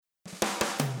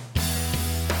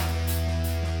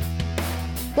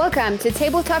Welcome to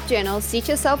Tabletop Journal's Seat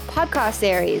Yourself podcast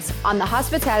series on the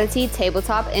hospitality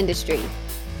tabletop industry.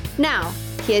 Now,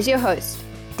 here's your host,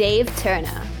 Dave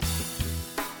Turner.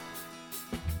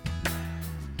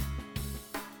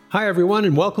 Hi, everyone,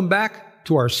 and welcome back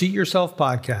to our Seat Yourself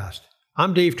podcast.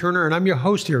 I'm Dave Turner, and I'm your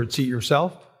host here at Seat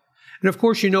Yourself. And of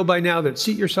course, you know by now that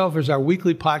Seat Yourself is our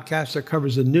weekly podcast that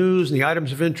covers the news and the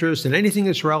items of interest and anything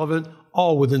that's relevant,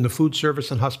 all within the food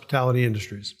service and hospitality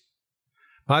industries.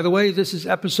 By the way, this is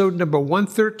episode number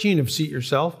 113 of Seat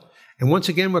Yourself. And once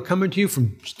again, we're coming to you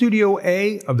from Studio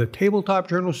A of the Tabletop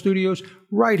Journal Studios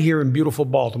right here in beautiful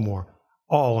Baltimore,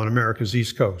 all on America's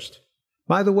East Coast.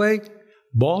 By the way,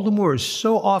 Baltimore is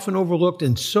so often overlooked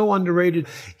and so underrated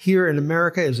here in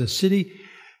America as a city.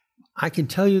 I can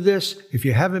tell you this, if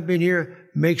you haven't been here,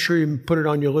 make sure you put it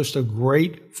on your list of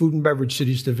great food and beverage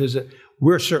cities to visit.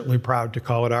 We're certainly proud to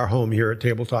call it our home here at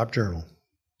Tabletop Journal.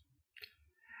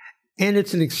 And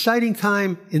it's an exciting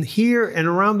time here and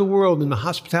around the world in the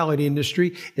hospitality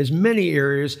industry, as many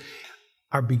areas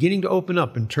are beginning to open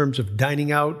up in terms of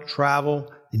dining out,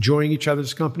 travel, enjoying each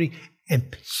other's company,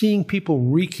 and seeing people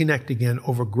reconnect again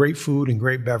over great food and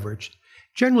great beverage.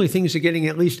 Generally, things are getting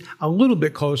at least a little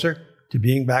bit closer to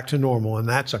being back to normal, and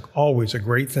that's always a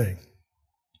great thing.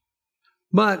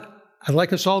 But I'd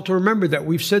like us all to remember that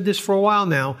we've said this for a while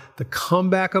now, the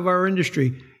comeback of our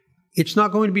industry, it's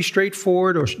not going to be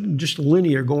straightforward or just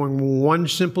linear going one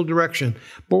simple direction,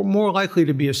 but more likely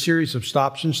to be a series of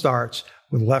stops and starts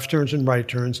with left turns and right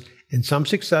turns, and some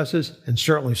successes and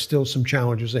certainly still some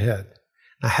challenges ahead.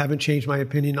 I haven't changed my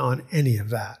opinion on any of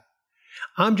that.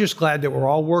 I'm just glad that we're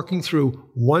all working through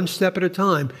one step at a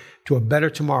time to a better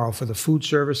tomorrow for the food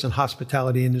service and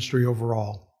hospitality industry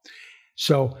overall.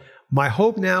 So my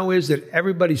hope now is that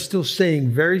everybody's still staying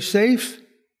very safe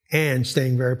and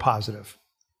staying very positive.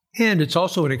 And it's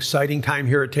also an exciting time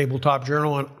here at Tabletop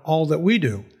Journal on all that we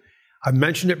do. I've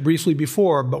mentioned it briefly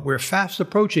before, but we're fast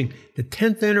approaching the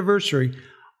 10th anniversary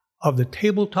of the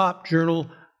Tabletop Journal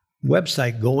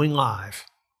website going live.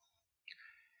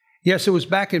 Yes, it was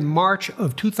back in March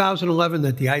of 2011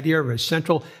 that the idea of a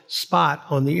central spot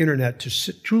on the internet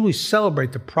to truly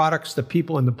celebrate the products, the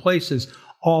people, and the places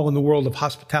all in the world of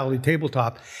hospitality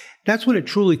tabletop, that's when it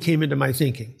truly came into my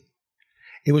thinking.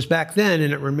 It was back then,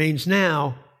 and it remains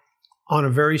now, on a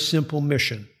very simple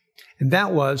mission. And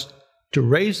that was to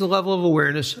raise the level of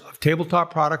awareness of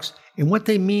tabletop products and what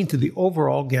they mean to the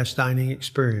overall guest dining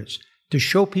experience, to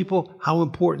show people how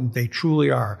important they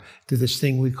truly are to this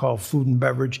thing we call food and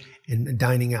beverage and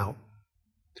dining out.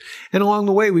 And along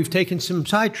the way, we've taken some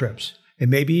side trips and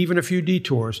maybe even a few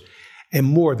detours and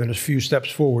more than a few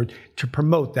steps forward to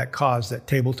promote that cause that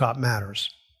tabletop matters.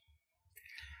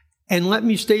 And let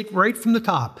me state right from the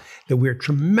top that we're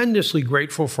tremendously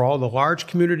grateful for all the large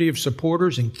community of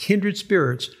supporters and kindred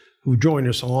spirits who joined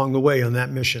us along the way on that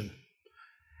mission.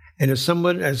 And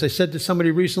as I said to somebody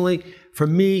recently, for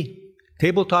me,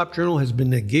 Tabletop Journal has been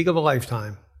the gig of a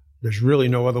lifetime. There's really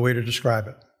no other way to describe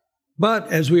it.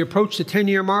 But as we approach the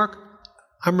 10-year mark,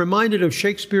 I'm reminded of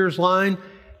Shakespeare's line,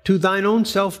 "To thine own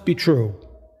self be true."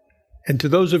 And to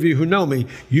those of you who know me,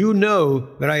 you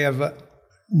know that I have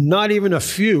not even a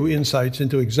few insights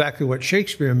into exactly what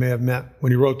Shakespeare may have meant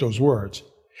when he wrote those words.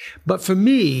 But for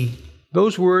me,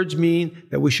 those words mean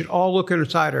that we should all look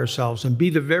inside ourselves and be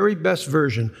the very best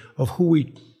version of who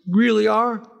we really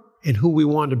are and who we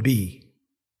want to be.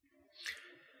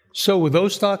 So with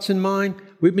those thoughts in mind,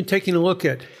 we've been taking a look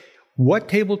at what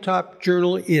Tabletop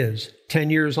Journal is 10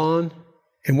 years on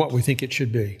and what we think it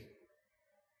should be.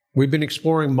 We've been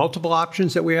exploring multiple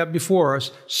options that we have before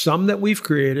us, some that we've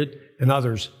created and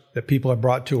others that people have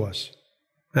brought to us.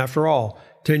 After all,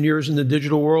 10 years in the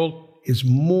digital world is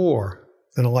more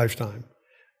than a lifetime.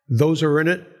 Those who are in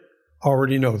it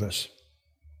already know this.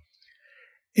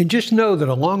 And just know that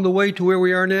along the way to where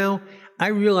we are now, I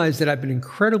realize that I've been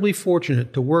incredibly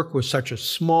fortunate to work with such a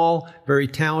small, very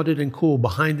talented and cool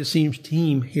behind-the-scenes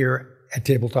team here at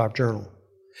Tabletop Journal.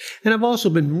 And I've also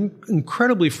been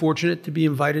incredibly fortunate to be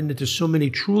invited into so many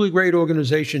truly great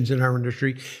organizations in our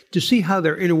industry to see how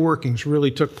their inner workings really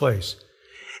took place.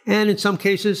 And in some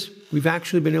cases, we've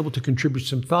actually been able to contribute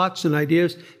some thoughts and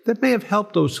ideas that may have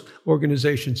helped those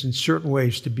organizations in certain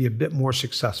ways to be a bit more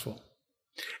successful.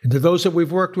 And to those that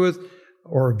we've worked with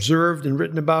or observed and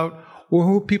written about,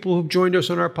 or people who've joined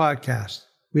us on our podcast,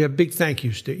 we have big thank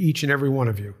yous to each and every one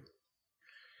of you.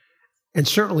 And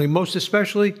certainly, most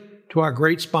especially, to our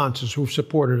great sponsors who've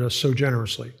supported us so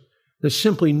generously. There's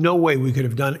simply no way we could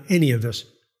have done any of this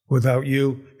without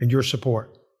you and your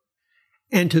support.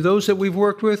 And to those that we've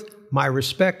worked with, my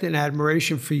respect and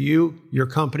admiration for you, your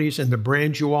companies, and the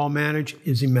brands you all manage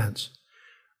is immense.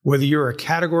 Whether you're a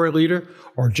category leader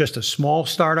or just a small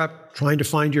startup trying to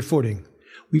find your footing,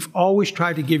 we've always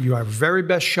tried to give you our very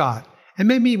best shot, and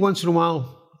maybe once in a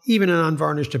while, even an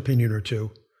unvarnished opinion or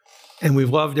two. And we've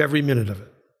loved every minute of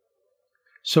it.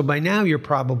 So by now you're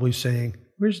probably saying,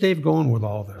 where's Dave going with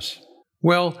all this?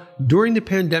 Well, during the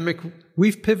pandemic,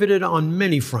 we've pivoted on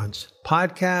many fronts.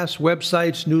 Podcasts,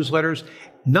 websites, newsletters,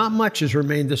 not much has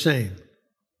remained the same.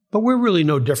 But we're really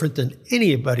no different than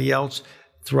anybody else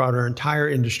throughout our entire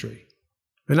industry.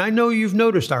 And I know you've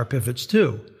noticed our pivots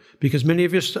too, because many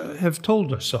of you have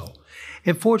told us so.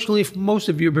 And fortunately, most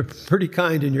of you have been pretty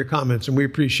kind in your comments, and we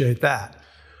appreciate that.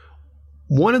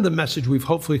 One of the messages we've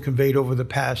hopefully conveyed over the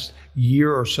past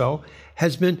year or so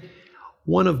has been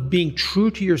one of being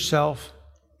true to yourself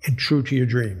and true to your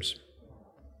dreams.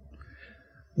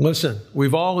 Listen,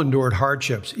 we've all endured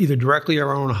hardships, either directly in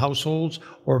our own households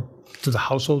or to the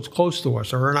households close to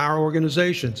us or in our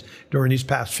organizations during these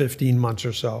past 15 months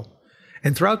or so.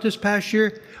 And throughout this past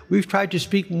year, we've tried to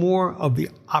speak more of the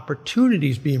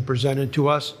opportunities being presented to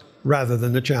us rather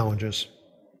than the challenges.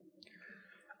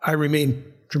 I remain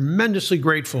tremendously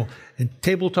grateful, and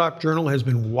Tabletop Journal has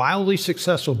been wildly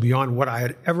successful beyond what I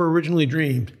had ever originally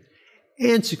dreamed,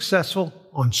 and successful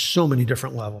on so many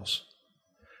different levels.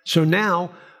 So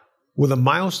now, with a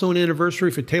milestone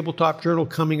anniversary for Tabletop Journal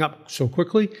coming up so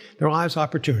quickly, there lies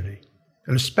opportunity,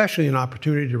 and especially an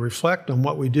opportunity to reflect on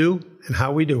what we do and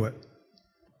how we do it.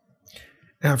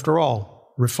 After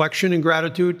all, reflection and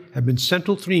gratitude have been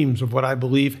central themes of what I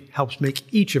believe helps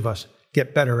make each of us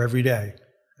get better every day.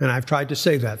 And I've tried to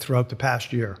say that throughout the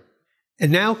past year.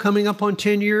 And now, coming up on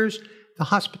 10 years, the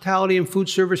hospitality and food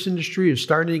service industry is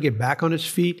starting to get back on its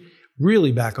feet,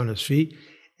 really back on its feet,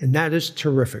 and that is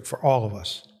terrific for all of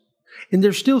us. And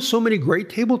there's still so many great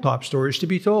tabletop stories to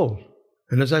be told.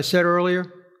 And as I said earlier,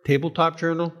 Tabletop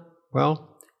Journal,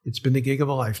 well, it's been the gig of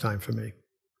a lifetime for me.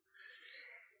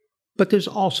 But there's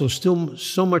also still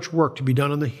so much work to be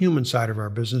done on the human side of our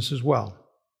business as well.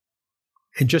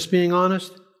 And just being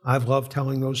honest, I've loved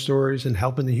telling those stories and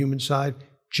helping the human side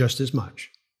just as much.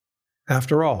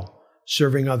 After all,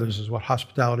 serving others is what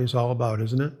hospitality is all about,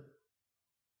 isn't it?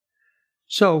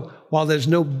 So, while there's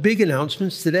no big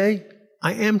announcements today,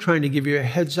 I am trying to give you a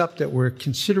heads up that we're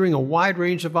considering a wide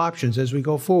range of options as we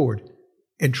go forward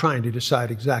and trying to decide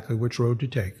exactly which road to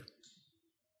take.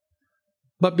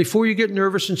 But before you get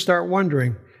nervous and start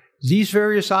wondering, these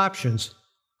various options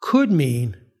could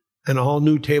mean an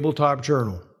all-new Tabletop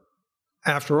Journal.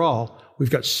 After all, we've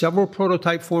got several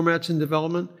prototype formats in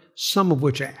development, some of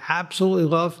which I absolutely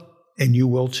love, and you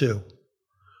will too.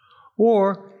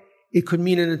 Or it could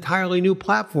mean an entirely new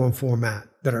platform format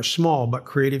that our small but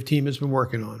creative team has been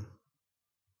working on.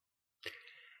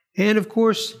 And of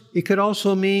course, it could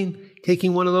also mean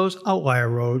taking one of those outlier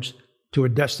roads to a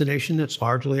destination that's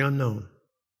largely unknown.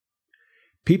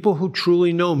 People who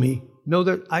truly know me know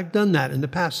that I've done that in the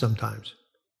past sometimes,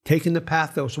 taking the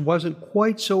path that wasn't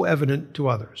quite so evident to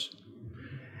others.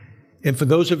 And for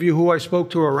those of you who I spoke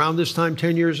to around this time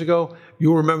 10 years ago,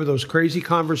 you'll remember those crazy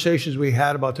conversations we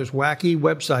had about this wacky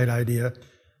website idea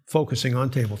focusing on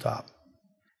tabletop.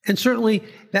 And certainly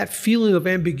that feeling of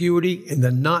ambiguity and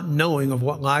the not knowing of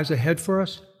what lies ahead for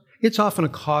us, it's often a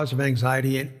cause of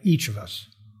anxiety in each of us.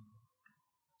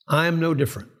 I am no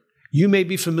different. You may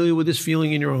be familiar with this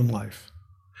feeling in your own life.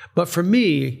 But for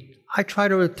me, I try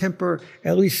to temper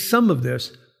at least some of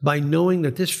this by knowing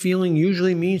that this feeling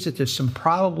usually means that there's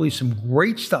probably some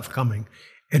great stuff coming,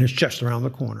 and it's just around the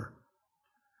corner.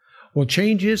 Well,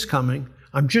 change is coming.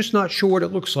 I'm just not sure what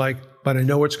it looks like, but I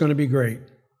know it's going to be great.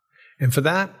 And for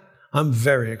that, I'm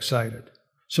very excited.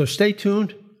 So stay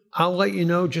tuned. I'll let you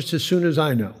know just as soon as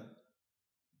I know.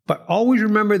 But always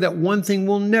remember that one thing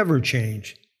will never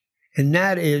change, and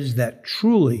that is that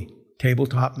truly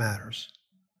tabletop matters.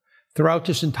 Throughout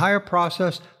this entire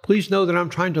process, please know that I'm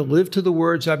trying to live to the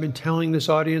words I've been telling this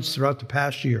audience throughout the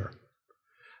past year.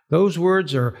 Those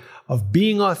words are of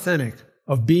being authentic,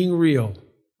 of being real,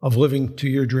 of living to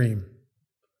your dream.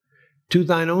 To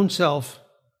thine own self,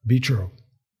 be true.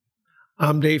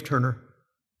 I'm Dave Turner,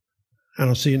 and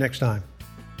I'll see you next time.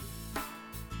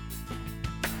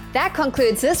 That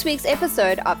concludes this week's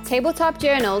episode of Tabletop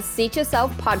Journal's Seat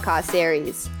Yourself podcast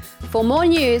series. For more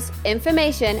news,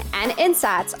 information, and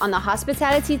insights on the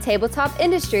hospitality tabletop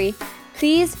industry,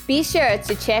 please be sure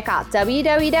to check out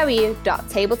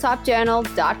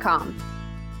www.tabletopjournal.com.